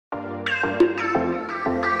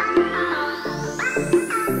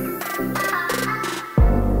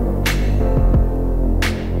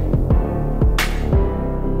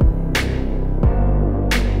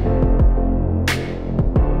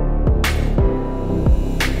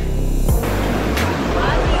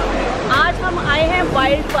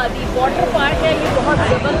Wild वादी water park है ये, बहुत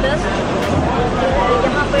ज़बरदस्त।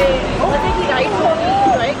 यहाँ पे मज़े की राइड होगी,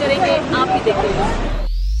 एंजॉय करेंगे, आप भी देखिएगा।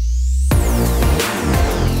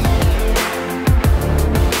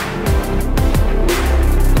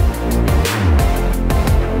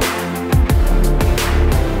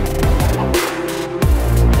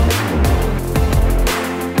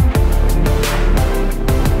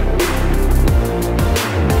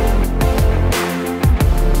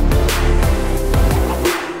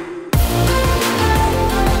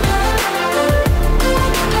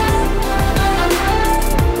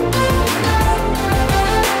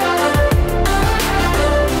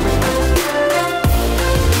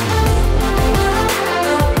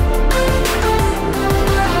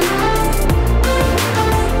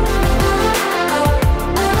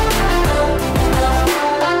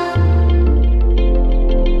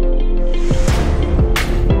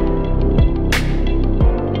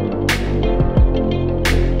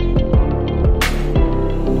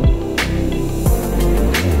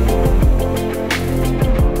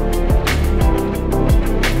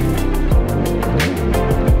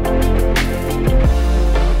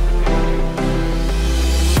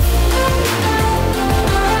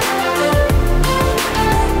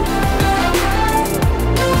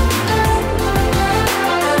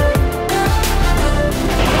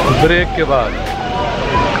 ब्रेक के बाद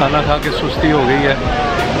खाना खा के सुस्ती हो गई है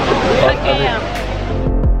और अभी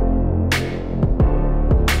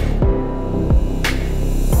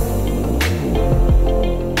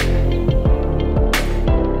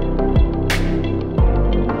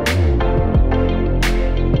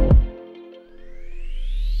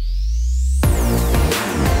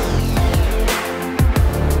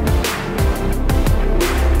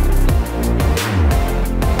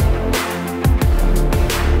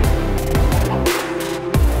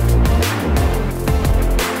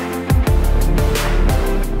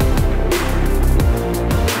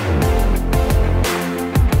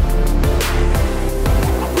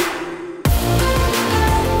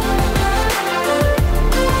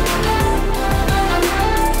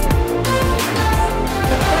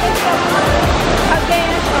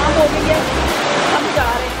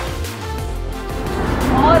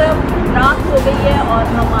और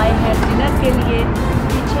हम आए हैं डिनर के लिए।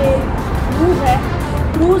 पीछे क्रूज़ है,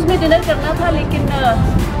 क्रूज़ में डिनर करना था लेकिन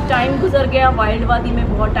टाइम गुजर गया, वाइल्ड वादी में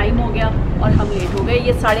बहुत टाइम हो गया और हम लेट हो गए।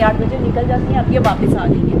 ये 8:30 बजे निकल जाती हैं, अब ये वापस आ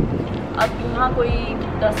गई है। अब यहाँ कोई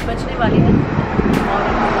 10 बजने वाले हैं और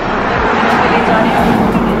डिनर के लिए जा रहे हैं।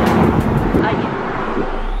 आइए।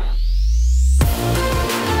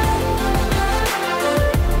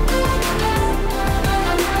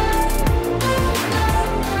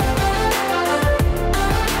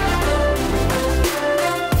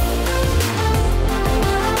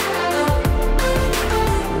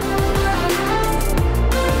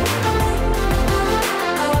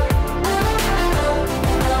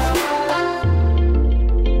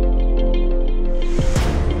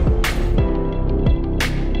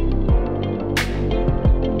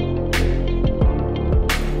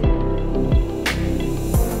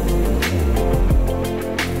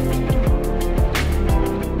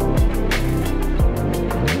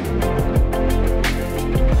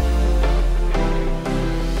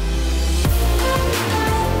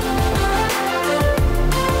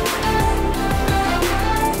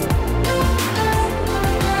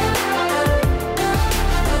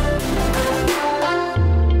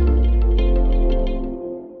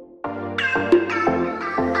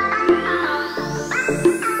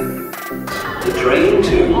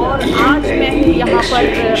 और आज मैं हूँ यहाँ पर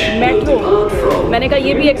मेट्रो। मैंने कहा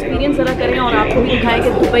ये भी एक्सपीरियंस ज़रा करें और आपको भी दिखाएं कि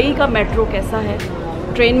दुबई का मेट्रो कैसा है।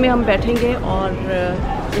 ट्रेन में हम बैठेंगे और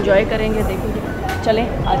एंजॉय करेंगे, देखेंगे। चलें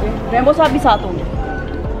आ जाएं, रैम्बो साहब भी साथ होंगे।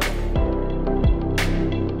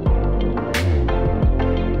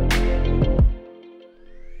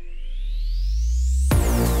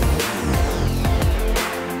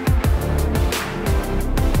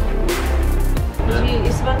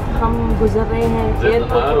 इस वक्त हम गुजर रहे हैं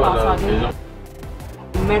एयरपोर्ट के पास, आ गए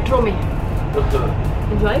मेट्रो में,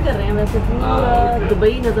 एंजॉय कर रहे हैं। वैसे पूरा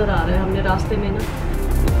दुबई नज़र आ रहा है हमने रास्ते में ना।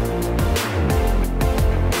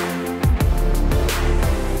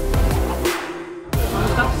 हम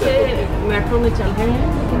कब से मेट्रो में चल रहे हैं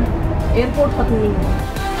लेकिन एयरपोर्ट खत्म नहीं हुआ।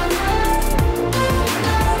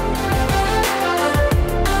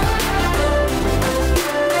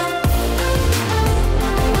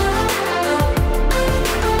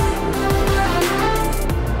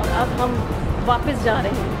 हम वापस जा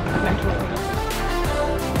रहे हैं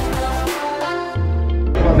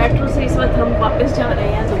मेट्रो से। इस वक्त हम वापस जा रहे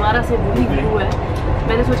हैं दोबारा। दोबारा से वही व्यू है।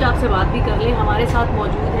 मैंने सोचा आपसे बात भी कर लें। हमारे साथ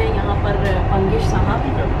मौजूद है यहाँ पर मंगेश साहब,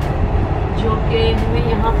 जो कि हमें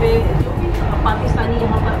यहाँ पे जो भी पाकिस्तानी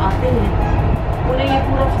यहाँ पर आते हैं उन्हें ये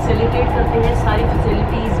पूरा फैसिलिटेट करते हैं, सारी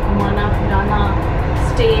फैसिलिटीज़, घुमाना फिराना,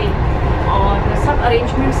 स्टे और सब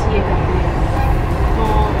अरेंजमेंट्स ये करते हैं। तो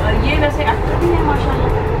ये वैसे एक्टर भी हैं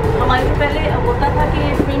माशाल्लाह। हमारे से पहले होता था कि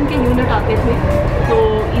फिल्म के यूनिट आते थे तो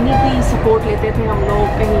इन्हीं की सपोर्ट लेते थे हम लोग।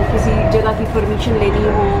 कहीं किसी जगह की परमिशन लेनी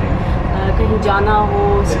हो, कहीं जाना हो,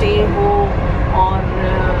 स्टे हो, और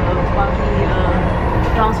बाकी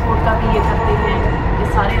ट्रांसपोर्ट का भी ये करते हैं,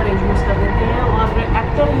 ये सारे अरेंजमेंट्स कर देते हैं। और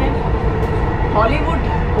एक्टर हैं, हॉलीवुड,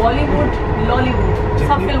 बॉलीवुड, लॉलीवुड,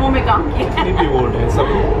 सब फिल्मों में काम किया है। वर्ल्ड है सब।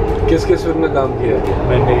 किस किस फिल्म में काम किया है?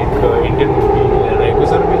 मैंने एक इंडियन मूवी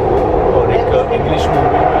रेगुलर में और एक इंग्लिश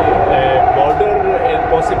मूवी में, बॉर्डर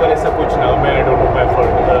इम्पॉसिबल ऐसा कुछ नाम है, आई डोंट नो, मैं भूल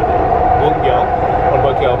गया। और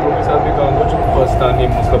बाकी आप लोगों के साथ भी काम कुछ पाकिस्तानी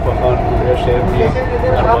मुस्तफ़ा खान पूरा शहर भी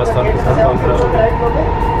पाकिस्तान के साथ काम करा,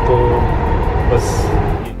 तो बस।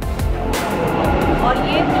 और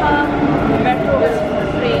ये था मेट्रो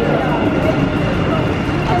ट्रेन।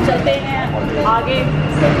 अब चलते हैं आगे,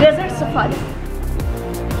 डेजर्ट सफारी।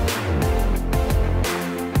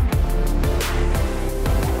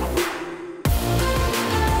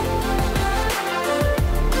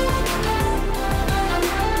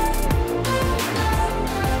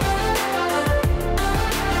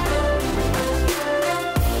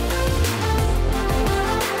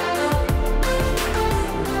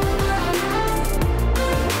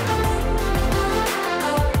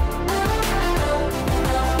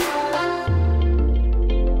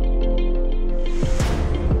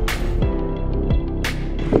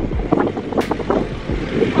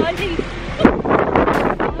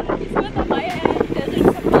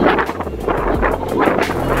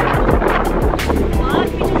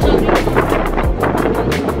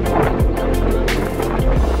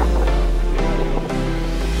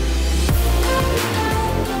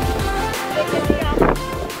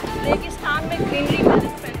 रेगिस्तान में ग्रीनरी मैंने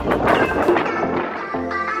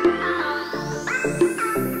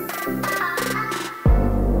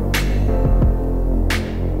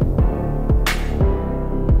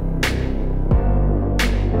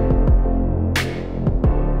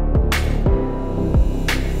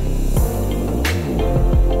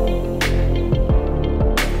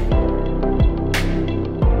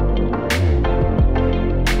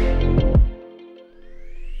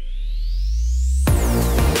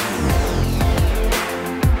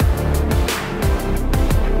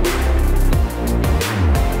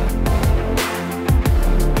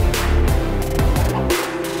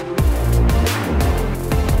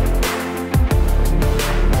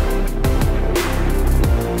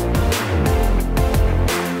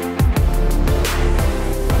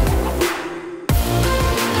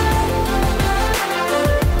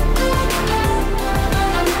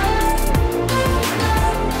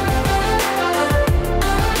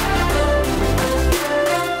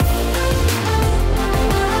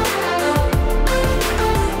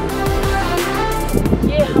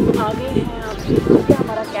आगे हैं। अब ये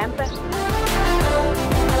हमारा कैंप है।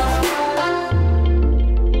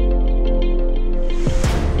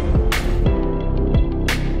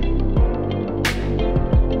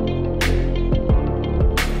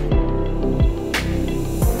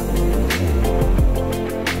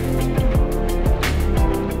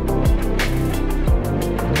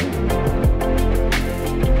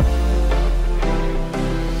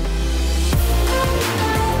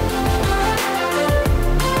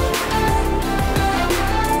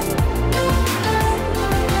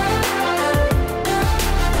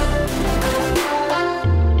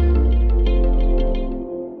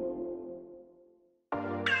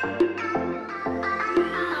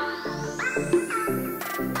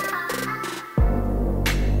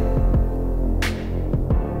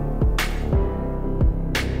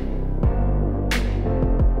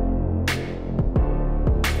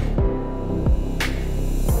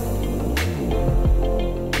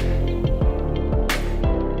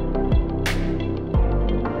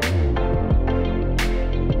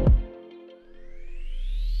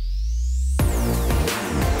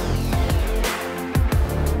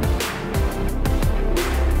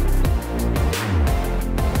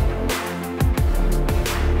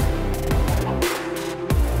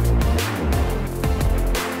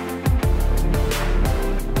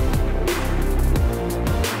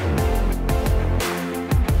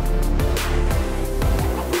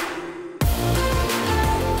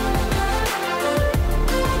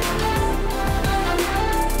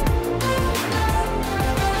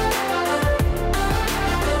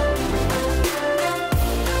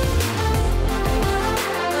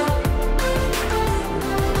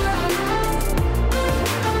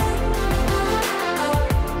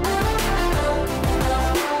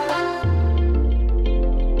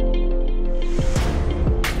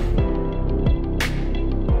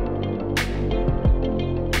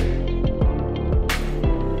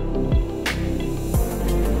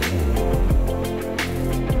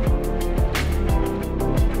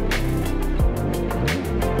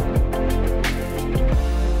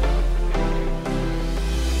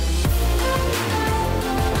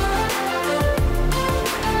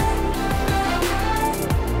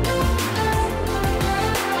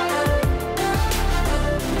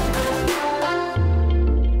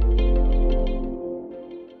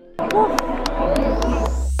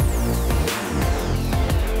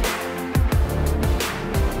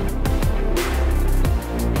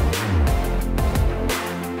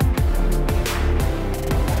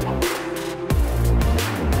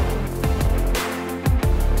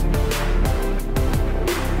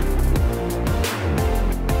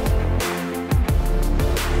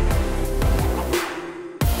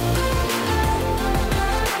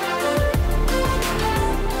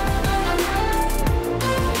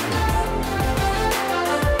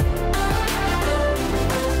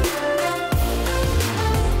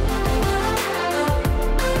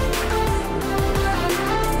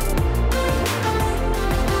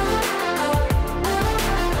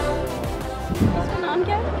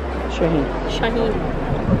 शाहीन।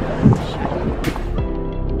 शाहीन।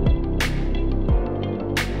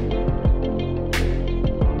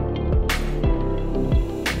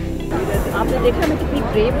 आपने देखा मैं कितनी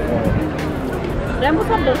ब्रेव हूँ। रैम्बो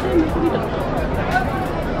साहब डरते हैं, मेरे को भी डरता है।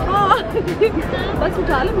 हाँ बस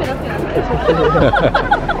उठा लो मेरा प्यार।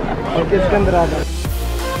 और किसके अंदर आ जाए।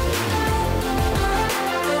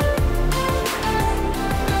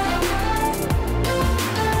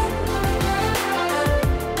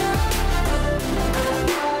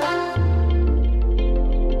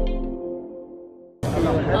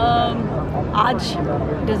 आज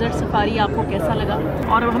डेजर्ट सफारी आपको कैसा लगा?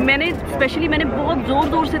 और मैंने बहुत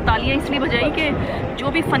ज़ोर से तालियां इसलिए बजाई कि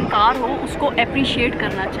जो भी फ़नकार हो उसको अप्रिशिएट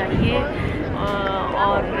करना चाहिए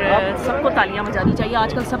और सबको तालियां बजानी चाहिए।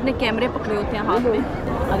 आजकल सब ने कैमरे पकड़े होते हैं हाथ में।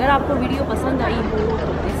 अगर आपको वीडियो पसंद आई हो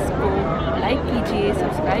तो इसको लाइक कीजिए,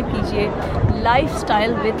 सब्सक्राइब कीजिए।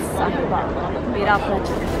 लाइफस्टाइल विद साहिबा मेरा अपना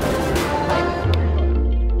चैनल।